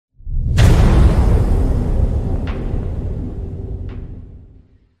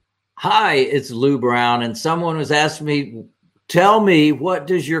Hi, it's Lou Brown, and someone was asking me, tell me, what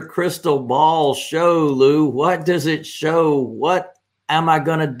does your crystal ball show, Lou? What does it show? What am I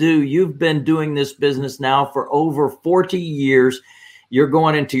going to do? You've been doing this business now for over 40 years. You're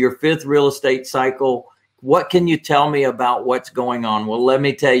going into your fifth real estate cycle. What can you tell me about what's going on? Well, let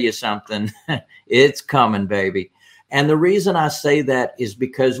me tell you something. It's coming, baby. And the reason I say that is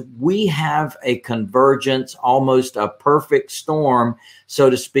because we have a convergence, almost a perfect storm, so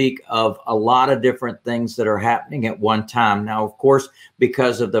to speak, of a lot of different things that are happening at one time. Now, of course,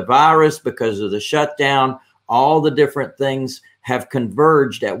 because of the virus, because of the shutdown, all the different things have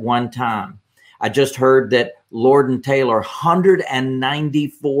converged at one time. I just heard that Lord & Taylor,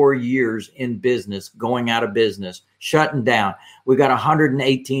 194 years in business, going out of business, shutting down. We got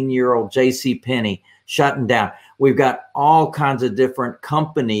 118-year-old J.C. Penney shutting down. We've got all kinds of different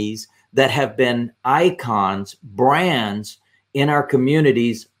companies that have been icons, brands in our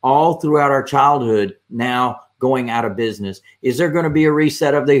communities all throughout our childhood, now going out of business. Is there going to be a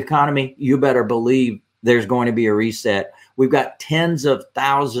reset of the economy? You better believe there's going to be a reset. We've got tens of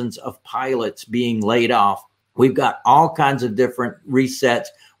thousands of pilots being laid off. We've got all kinds of different resets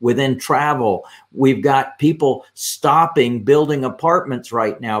within travel. We've got people stopping building apartments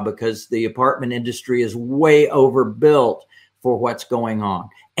right now because the apartment industry is way overbuilt for what's going on.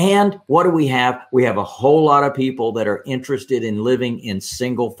 And what do we have? We have a whole lot of people that are interested in living in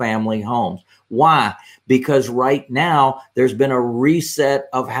single family homes. Why? Because right now there's been a reset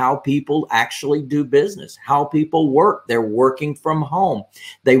of how people actually do business, how people work. They're working from home.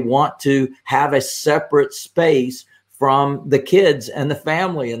 They want to have a separate space from the kids and the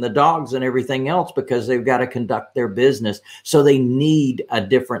family and the dogs and everything else because they've got to conduct their business. So they need a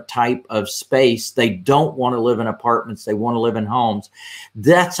different type of space. They don't want to live in apartments. They want to live in homes.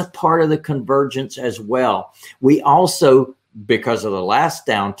 That's a part of the convergence as well. We also, because of the last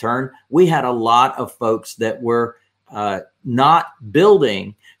downturn, we had a lot of folks that were not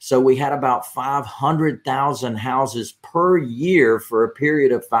building. So we had about 500,000 houses per year for a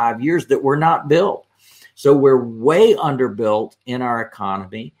period of 5 years that were not built. So we're way underbuilt in our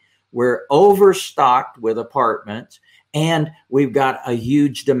economy. We're overstocked with apartments, and we've got a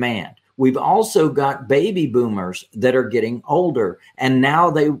huge demand. We've also got baby boomers that are getting older, and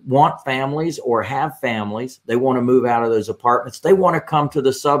now they want families or have families. They want to move out of those apartments. They want to come to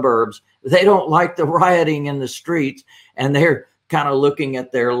the suburbs. They don't like the rioting in the streets, and they're kind of looking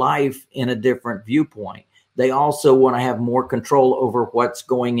at their life in a different viewpoint. They also want to have more control over what's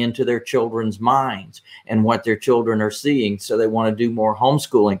going into their children's minds and what their children are seeing. So they want to do more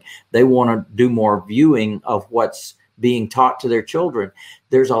homeschooling. They want to do more viewing of what's being taught to their children.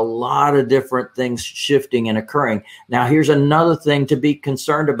 There's a lot of different things shifting and occurring. Now, here's another thing to be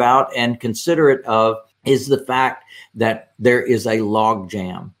concerned about and considerate of is the fact that there is a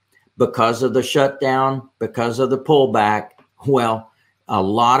logjam because of the shutdown, because of the pullback. Well, a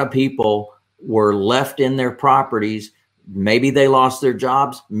lot of people were left in their properties. Maybe they lost their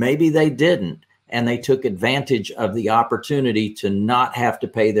jobs. Maybe they didn't. And they took advantage of the opportunity to not have to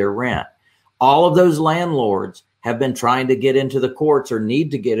pay their rent. All of those landlords have been trying to get into the courts or need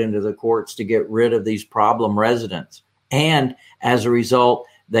to get into the courts to get rid of these problem residents. And as a result,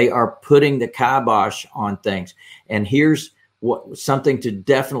 they are putting the kibosh on things. And here's something to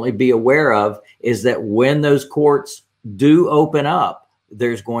definitely be aware of is that when those courts do open up,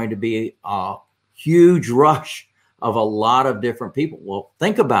 there's going to be a huge rush of a lot of different people. Well,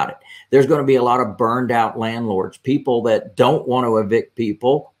 think about it. There's going to be a lot of burned out landlords, people that don't want to evict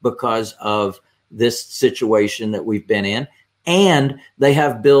people because of this situation that we've been in, and they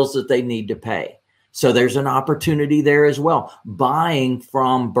have bills that they need to pay. So there's an opportunity there as well, buying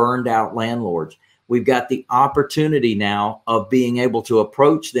from burned out landlords. We've got the opportunity now of being able to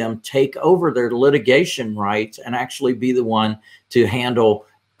approach them, take over their litigation rights, and actually be the one to handle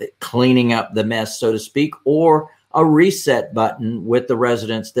cleaning up the mess, so to speak, or a reset button with the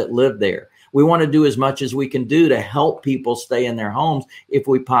residents that live there. We want to do as much as we can do to help people stay in their homes if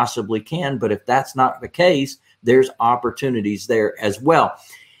we possibly can. But if that's not the case, there's opportunities there as well.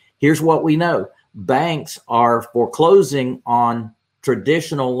 Here's what we know. Banks are foreclosing on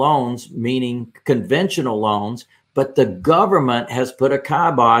traditional loans, meaning conventional loans, but the government has put a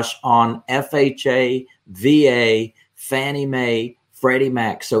kibosh on FHA, VA, Fannie Mae, Freddie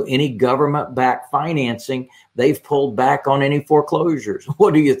Mac. So any government-backed financing, they've pulled back on any foreclosures.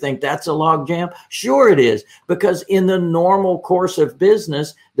 What do you think? That's a logjam? Sure it is, because in the normal course of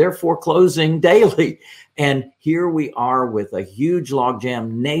business, they're foreclosing daily. And here we are with a huge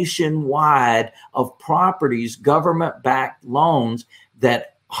logjam nationwide of properties, government-backed loans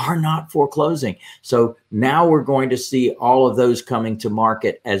that are not foreclosing. So now we're going to see all of those coming to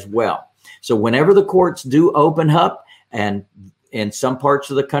market as well. So whenever the courts do open up, and in some parts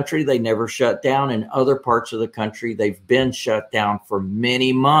of the country, they never shut down. In other parts of the country, they've been shut down for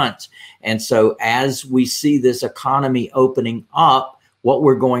many months. And so as we see this economy opening up, what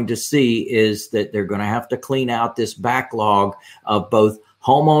we're going to see is that they're going to have to clean out this backlog of both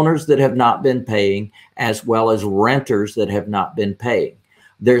homeowners that have not been paying as well as renters that have not been paying.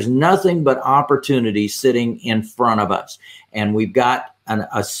 There's nothing but opportunity sitting in front of us. And we've got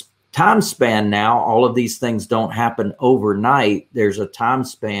a time span now. All of these things don't happen overnight. There's a time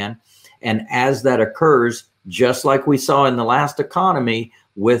span. And as that occurs, just like we saw in the last economy,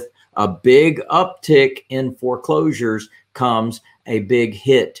 with a big uptick in foreclosures comes a big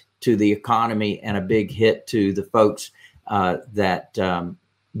hit to the economy and a big hit to the folks that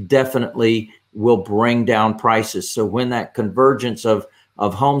definitely will bring down prices. So when that convergence of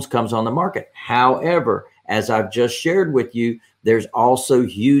homes comes on the market, however, as I've just shared with you, there's also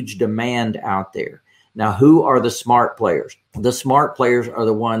huge demand out there. Now, who are the smart players? The smart players are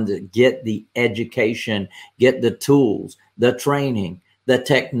the ones that get the education, get the tools, the training, the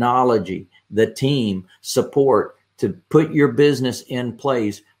technology, the team support to put your business in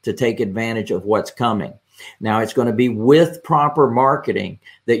place to take advantage of what's coming. Now, it's going to be with proper marketing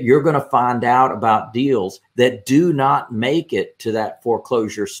that you're going to find out about deals that do not make it to that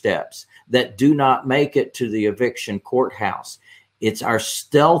foreclosure steps, that do not make it to the eviction courthouse. It's our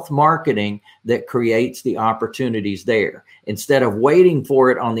stealth marketing that creates the opportunities there. Instead of waiting for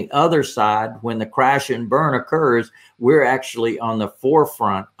it on the other side when the crash and burn occurs, we're actually on the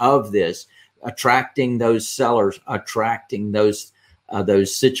forefront of this, attracting those sellers, attracting those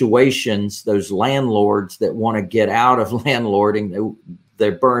situations, those landlords that want to get out of landlording.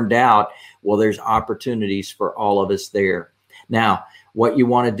 They're burned out. Well, there's opportunities for all of us there. Now, what you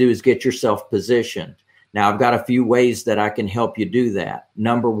want to do is get yourself positioned. Now, I've got a few ways that I can help you do that.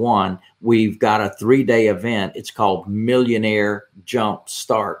 Number one, we've got a 3-day event. It's called Millionaire Jump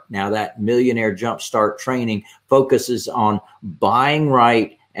Start. Now, that Millionaire Jump Start training focuses on buying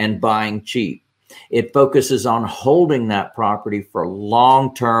right and buying cheap. It focuses on holding that property for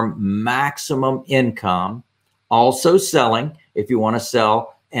long-term maximum income, also selling if you want to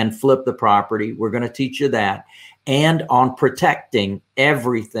sell and flip the property. We're going to teach you that. And on protecting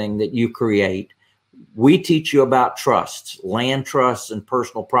everything that you create. We teach you about trusts, land trusts, and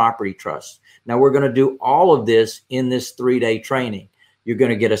personal property trusts. Now, we're going to do all of this in this 3-day training. You're going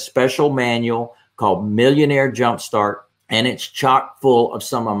to get a special manual called Millionaire Jumpstart, and it's chock full of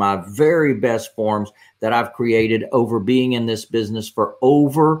some of my very best forms that I've created over being in this business for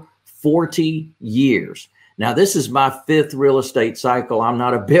over 40 years. Now, this is my 5th real estate cycle. I'm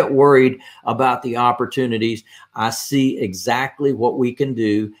not a bit worried about the opportunities. I see exactly what we can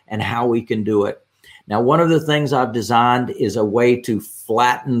do and how we can do it. Now, one of the things I've designed is a way to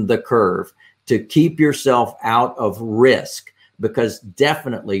flatten the curve, to keep yourself out of risk, because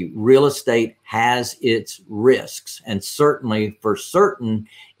definitely real estate has its risks. And certainly for certain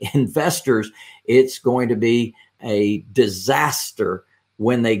investors, it's going to be a disaster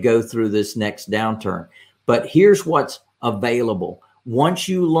when they go through this next downturn. But here's what's available. Once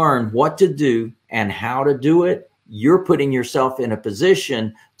you learn what to do and how to do it, you're putting yourself in a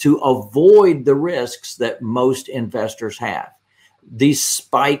position to avoid the risks that most investors have. These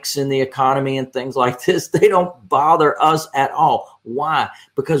spikes in the economy and things like this, they don't bother us at all. Why?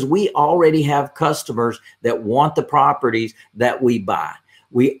 Because we already have customers that want the properties that we buy.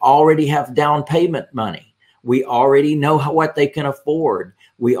 We already have down payment money. We already know what they can afford.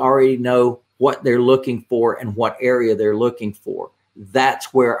 We already know what they're looking for and what area they're looking for.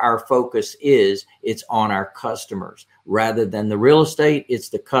 That's where our focus is. It's on our customers rather than the real estate. It's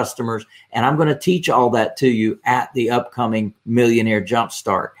the customers. And I'm going to teach all that to you at the upcoming Millionaire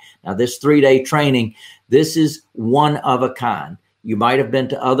Jumpstart. Now, this 3-day training, this is one of a kind. You might have been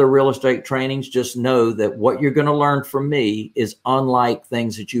to other real estate trainings. Just know that what you're going to learn from me is unlike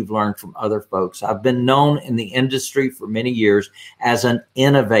things that you've learned from other folks. I've been known in the industry for many years as an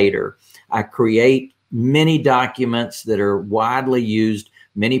innovator. I create many documents that are widely used.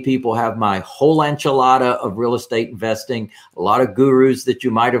 Many people have my whole enchilada of real estate investing, a lot of gurus that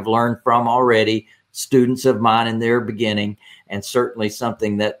you might have learned from already, students of mine in their beginning, and certainly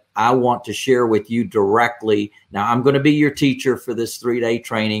something that I want to share with you directly. Now, I'm going to be your teacher for this 3-day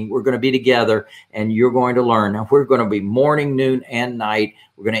training. We're going to be together and you're going to learn. Now, we're going to be morning, noon, and night.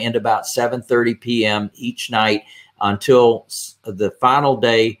 We're going to end about 7:30 p.m. each night until the final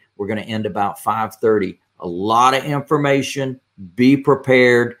day. We're going to end about 5:30. A lot of information. Be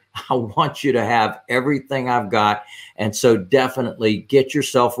prepared. I want you to have everything I've got. And so definitely get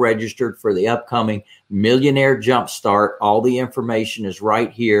yourself registered for the upcoming Millionaire Jumpstart. All the information is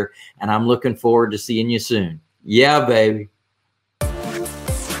right here. And I'm looking forward to seeing you soon. Yeah, baby.